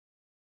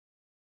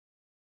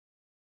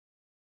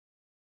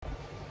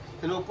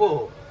Hello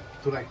po.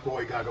 Tonight po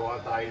ay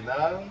gagawa tayo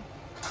ng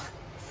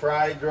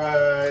fried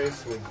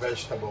rice with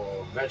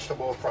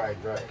vegetable fried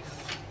rice.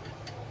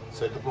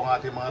 So ito po ang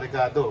ating mga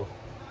rekado.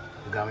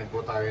 Gamit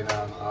po tayo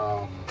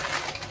ng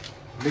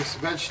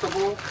mixed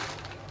vegetable.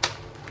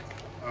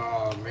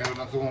 Meron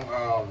na itong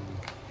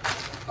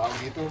tawag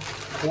dito,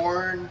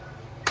 corn,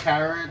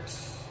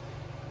 carrots,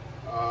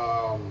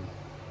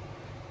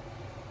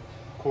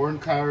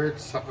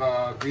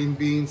 saka green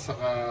beans,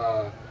 saka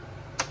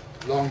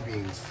long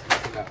beans.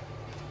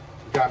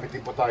 Gamit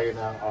din po tayo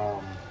ng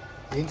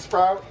bean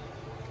sprout.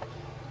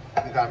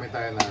 Gamit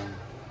tayo ng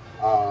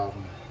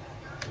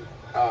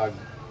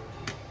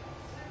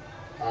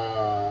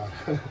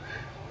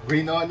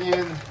green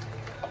onion.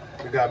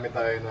 Gamit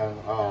tayo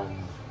ng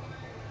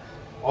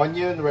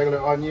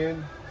regular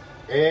onion,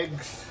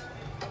 eggs,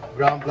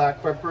 ground black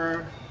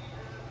pepper,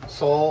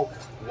 salt,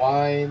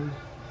 wine.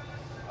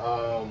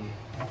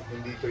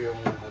 Hindi to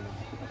yung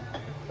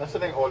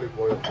nasa na yung olive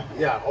oil?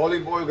 Yeah,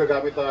 olive oil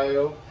gagamit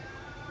tayo.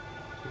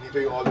 Hindi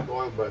to yung olive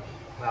oil, but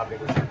hanapin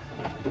ko siya.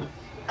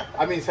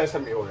 I mean,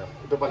 sesame oil.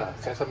 Ito pala,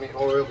 sesame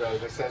oil.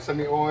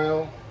 Sesame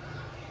oil.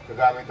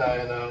 Gagamit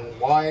tayo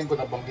ng wine, kung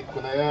nabanggit ko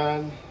na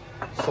yan.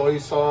 Soy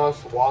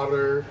sauce,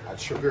 water,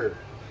 at sugar.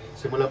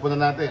 Simulan po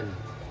na natin.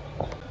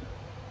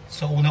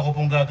 So, una ko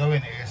pong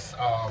gagawin is,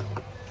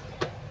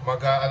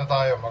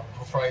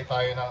 mag-fry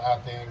tayo ng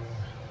ating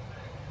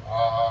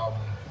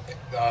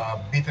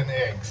beaten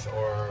eggs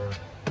or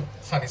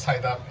sunny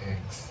side up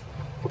eggs.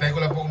 Hintayin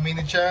ko lang po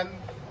uminit yan.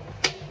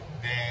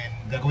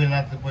 Then, gagawin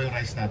natin po yung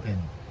rice natin.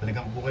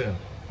 Balikan ko po kayo.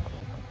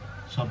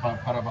 So,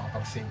 para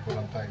makapag-save ko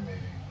lang tayo,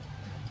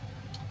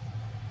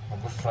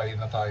 mag-fry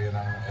na tayo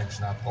ng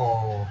eggs natin.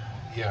 Oh,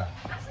 yeah.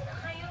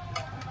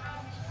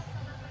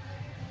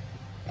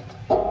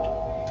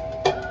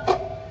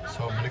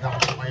 So, balikan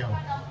ko po kayo.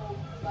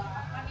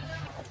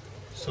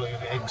 So,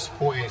 yung eggs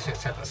po,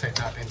 set aside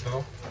natin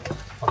to.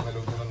 Pag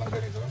naluto na ng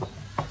ganito.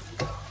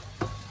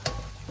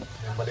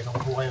 Yan, balikan ko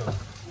po kayo.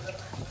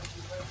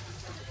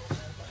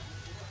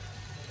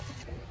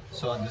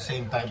 So at the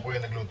same time po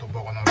yung nagluto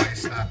po ako ng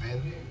rice natin.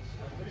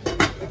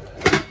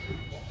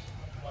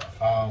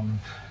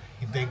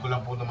 Hintayin ko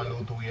lang po na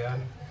maluto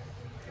yan.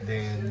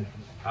 Then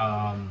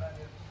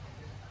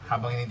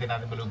habang hinintay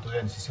natin maluto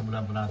yan,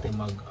 sisimulan po natin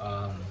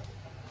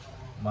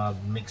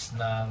mag-mix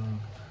ng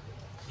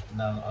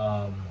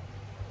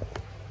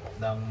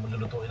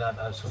lulutuin natin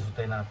at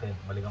susutay natin.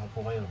 Balikan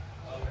ko po kayo.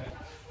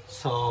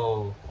 So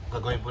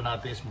gagawin po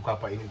natin is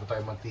magpapainin po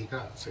tayo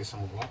mantika sa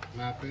isang wok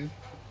natin.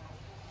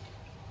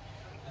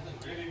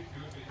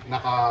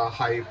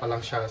 Naka-high pa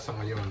lang siya sa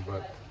ngayon,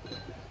 but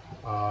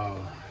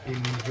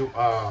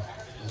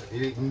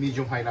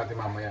medium high natin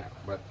mamaya,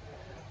 but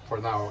for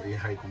now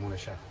i-high ko muna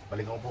siya.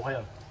 Balikan ko po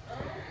kayo.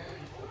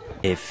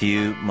 A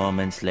few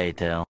moments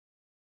later.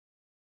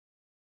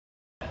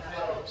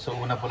 So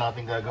una po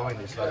natin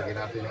gagawin is lalagyan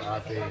natin yung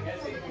ating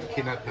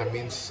kinat na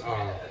minced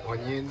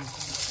onion.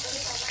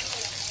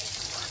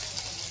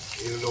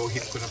 I-low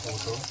heat ko na po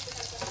ito.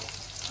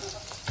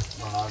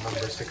 Mga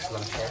number 6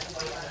 lang siya.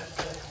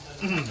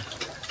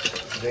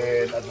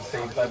 Then at the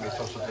same time,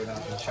 isosotay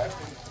natin siya.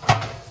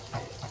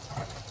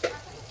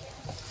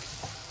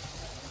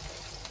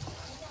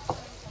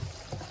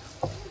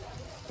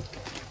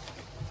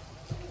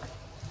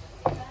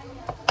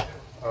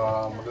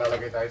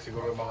 Maglalagay tayo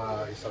siguro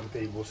mga 1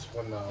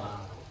 tablespoon na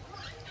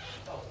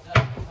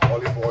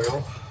olive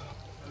oil.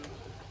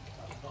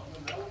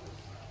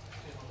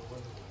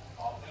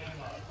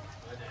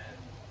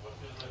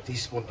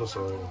 Teaspoon to,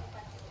 so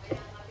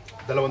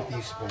 2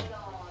 teaspoon.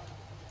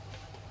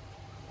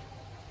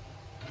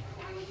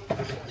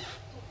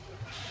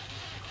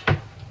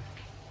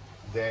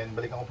 Then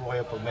balikan ko po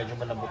kayo pag medyo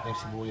malambot na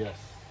yung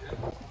sibuyas.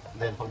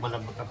 Then pag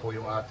malambot na po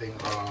yung ating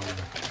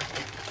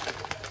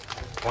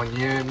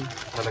onion,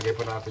 lalagay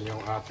po natin yung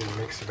ating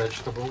mixed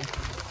vegetable.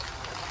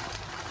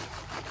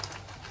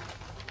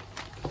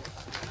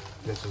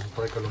 Then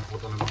susutay ko lang po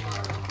ito ng mga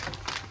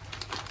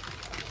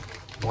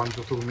 1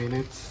 to 2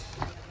 minutes.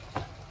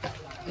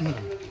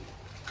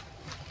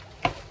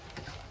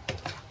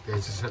 Okay,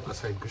 set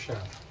aside ko siya.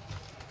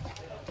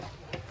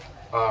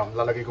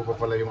 Lalagay ko pa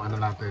pala yung ano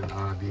natin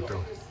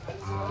dito.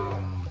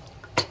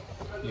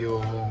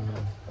 Yung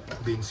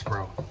bean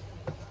sprout.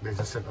 Then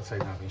set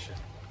aside natin siya.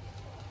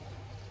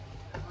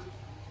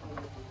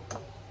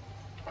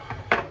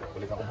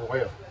 Balikan ko po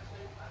kayo.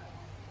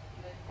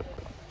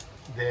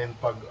 Then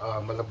pag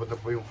malambot na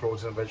po yung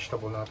frozen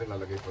vegetable natin,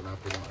 lalagay po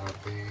natin yung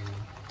ating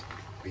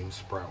bean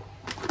sprout.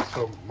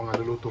 So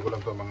mga luluto ko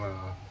lang to mga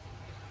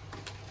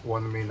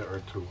 1 minute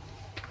or 2.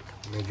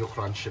 Medyo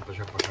crunchy pa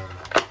siya pagka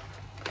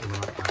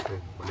inangat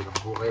natin. Balikan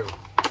po kayo.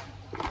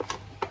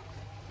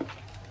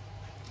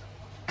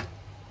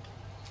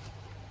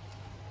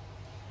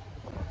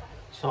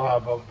 So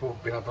habang po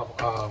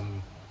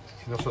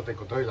sinusote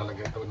ko to,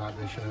 ilalagay ito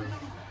natin siya ng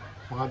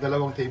mga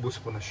 2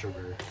 tablespoon na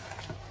sugar.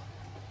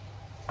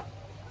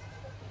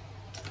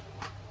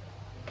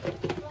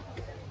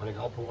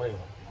 Balikan ko po kayo.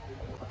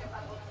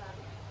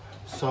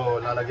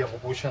 So lalagyan ko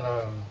po siya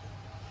ng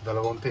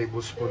 2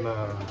 tablespoon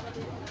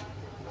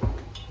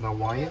na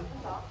wine.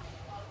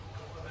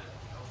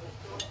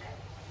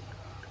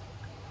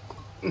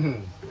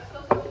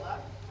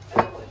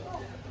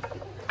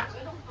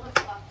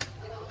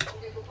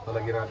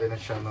 Lalagyan natin na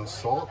siya ng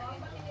salt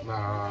na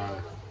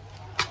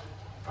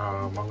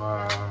mga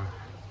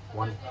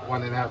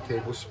 1.5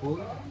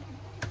 tablespoon.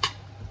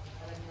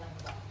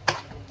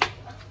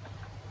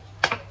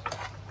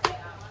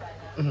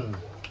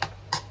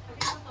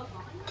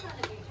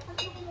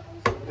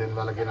 Then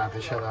lalagyan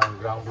natin siya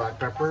ng ground black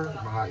pepper,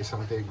 mga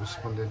 1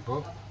 tablespoon din po.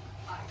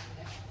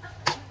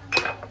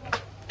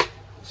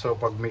 So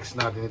pag mix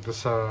natin ito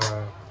sa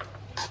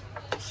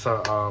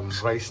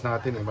rice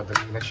natin,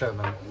 madali na siya,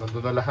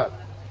 nandun na lahat.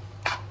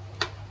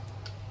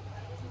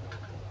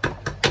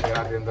 Lagyan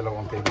natin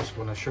 2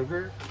 tablespoon na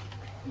sugar.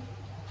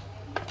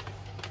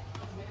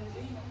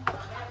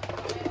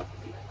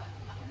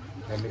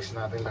 Then mix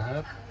natin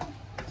lahat.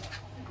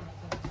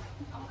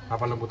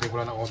 Papalambutin ko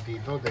lang ng onti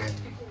ito, then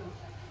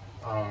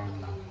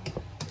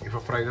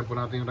ipa-fry na po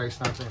natin yung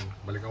rice natin.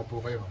 Balikan ko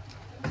po kayo.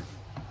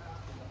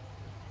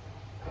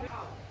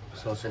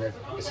 So,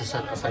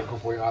 isa-set aside ko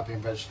po yung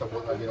ating vegetable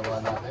na ginawa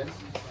natin.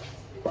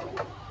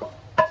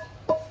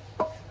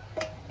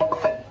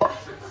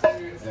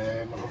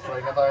 Then,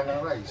 mag-fry na tayo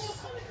ng rice.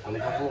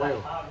 Balikan po kayo.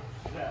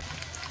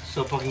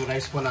 So, pag yung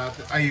rice po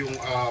natin, ay yung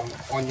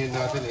onion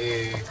natin,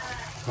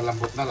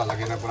 malambot na,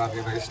 lalagyan na po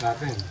natin yung rice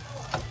natin.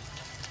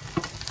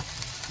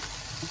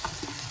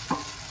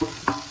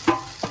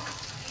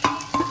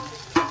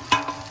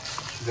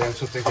 Then,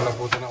 saute ko lang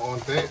po ito ng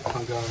onte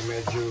hanggang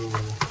medyo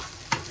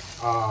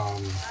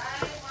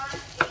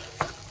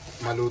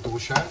maluto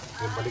siya.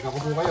 Then, balikan ko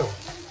po kayo.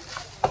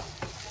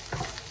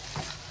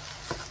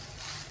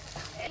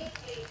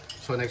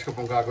 So, next ko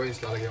pong gagawin is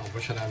lalagyan ko po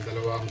siya ng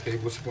 2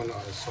 tablespoon na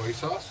soy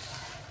sauce.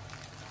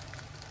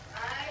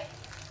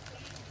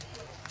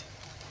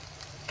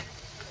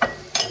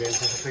 Then,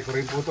 saute ko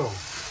rin po ito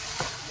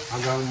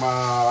hanggang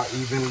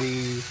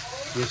ma-evenly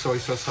yung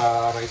soy sauce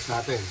sa rice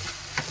natin.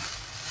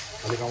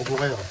 Balikan ko po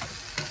kayo.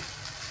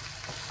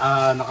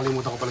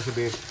 Nakalimutan ko pala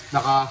sabihin,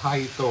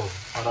 naka-high ito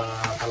para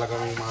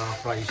talagang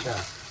ma-fry siya.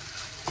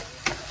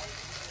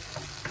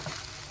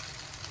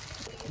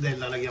 Then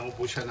lalagyan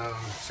ko po siya ng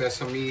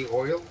sesame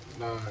oil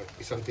na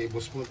 1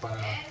 tablespoon para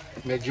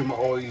medyo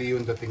ma-oily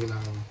yung dating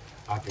ng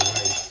ating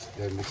rice.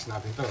 Then mix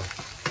natin ito.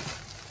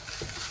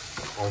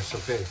 Or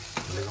saute.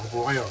 Balikan ko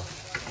po kayo.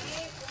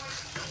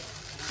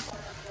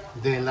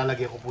 Then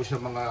lalagyan ko po siya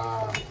mga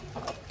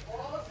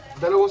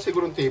 2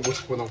 sigurong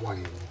tablespoon ng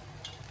wine.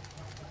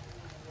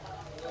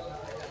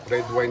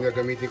 Red wine na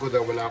gamitin ko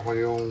dahil wala ko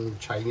yung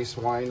Chinese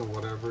wine or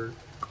whatever.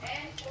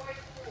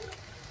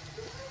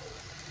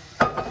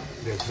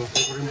 Then,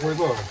 saute ko rin po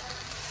ito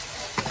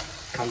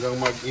hanggang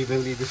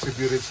mag-evenly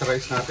distributed sa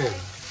rice natin.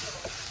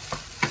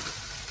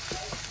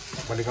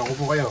 Balikan ko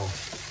po kayo.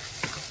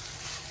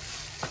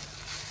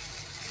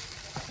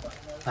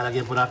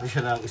 Lalagyan po natin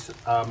siya ng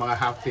mga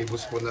half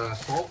tablespoon na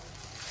salt.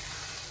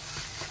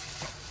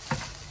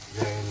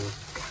 Then,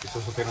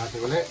 isusute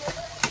natin ulit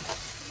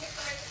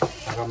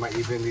para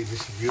ma-evenly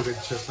distributed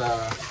siya sa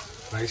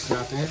rice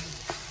natin.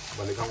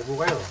 Balikan ko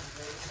po kayo.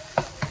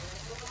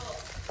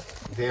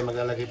 Then,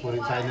 maglalagay po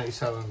rin tayo ng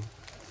 1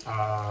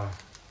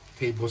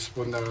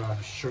 tablespoon na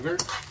sugar.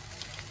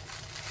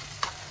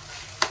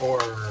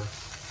 Or,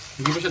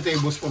 hindi mo siya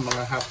tablespoon,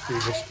 mga half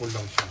tablespoon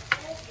lang siya.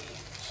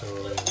 So,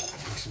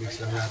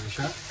 mix-mix lang natin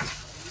siya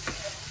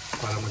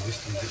para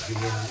mag-distribute din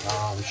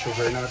yung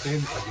sugar natin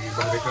at yung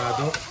ibang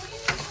rekado.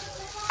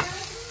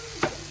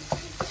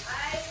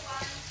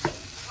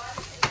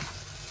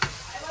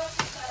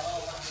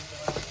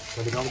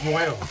 Balikan ko po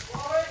kayo.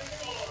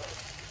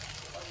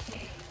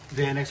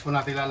 Then next po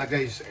natin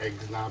ilalagay is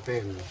eggs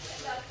natin.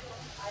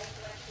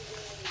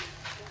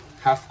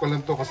 Half ko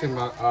lang to kasi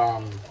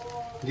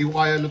hindi ko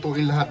kaya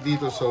lutuin lahat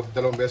dito, so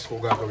 2 beses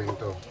ko gagawin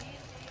to.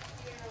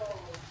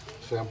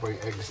 So yan po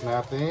yung eggs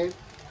natin.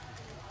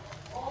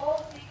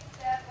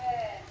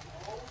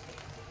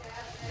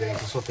 Then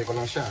sasote ko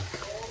lang siya.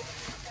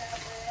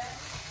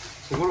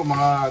 Siguro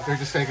mga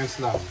 30 seconds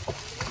lang.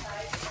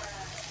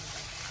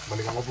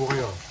 Balikan ko po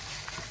kayo.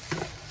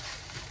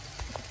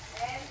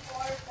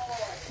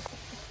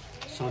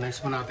 So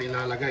next po natin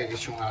ilalagay is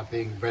yung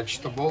ating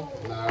vegetable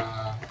na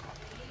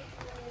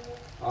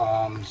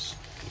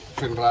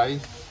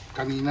sinray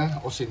kanina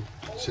o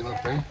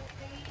sinote.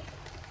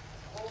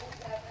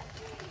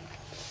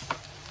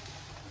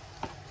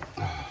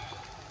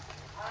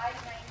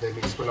 Then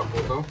mix ko lang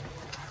po ito.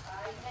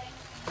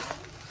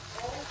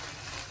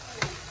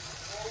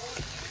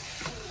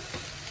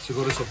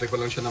 Siguro sote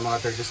ko lang siya ng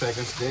mga 30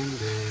 seconds din.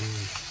 Then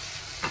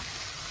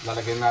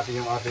lalagyan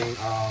natin yung ating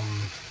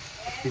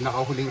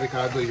pinakahuling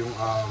rekado, yung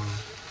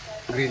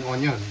green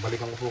onion.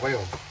 Balikan ko po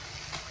kayo.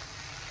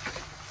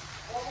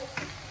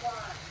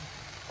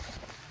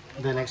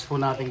 The next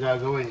po natin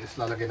gagawin is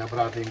lalagyan na po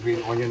natin yung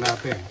green onion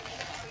natin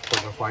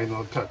for the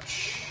final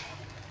touch.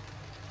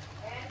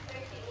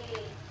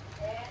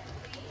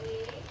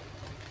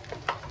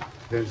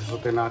 Then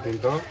susutin natin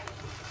to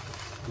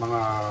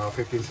mga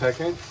 15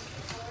 seconds.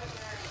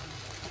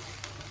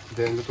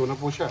 Then, luto na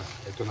po siya.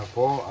 Ito na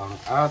po ang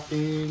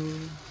ating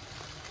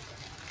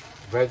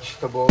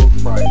vegetable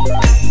fried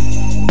rice.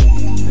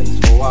 Thanks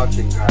for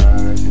watching,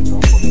 guys.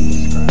 Don't forget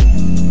to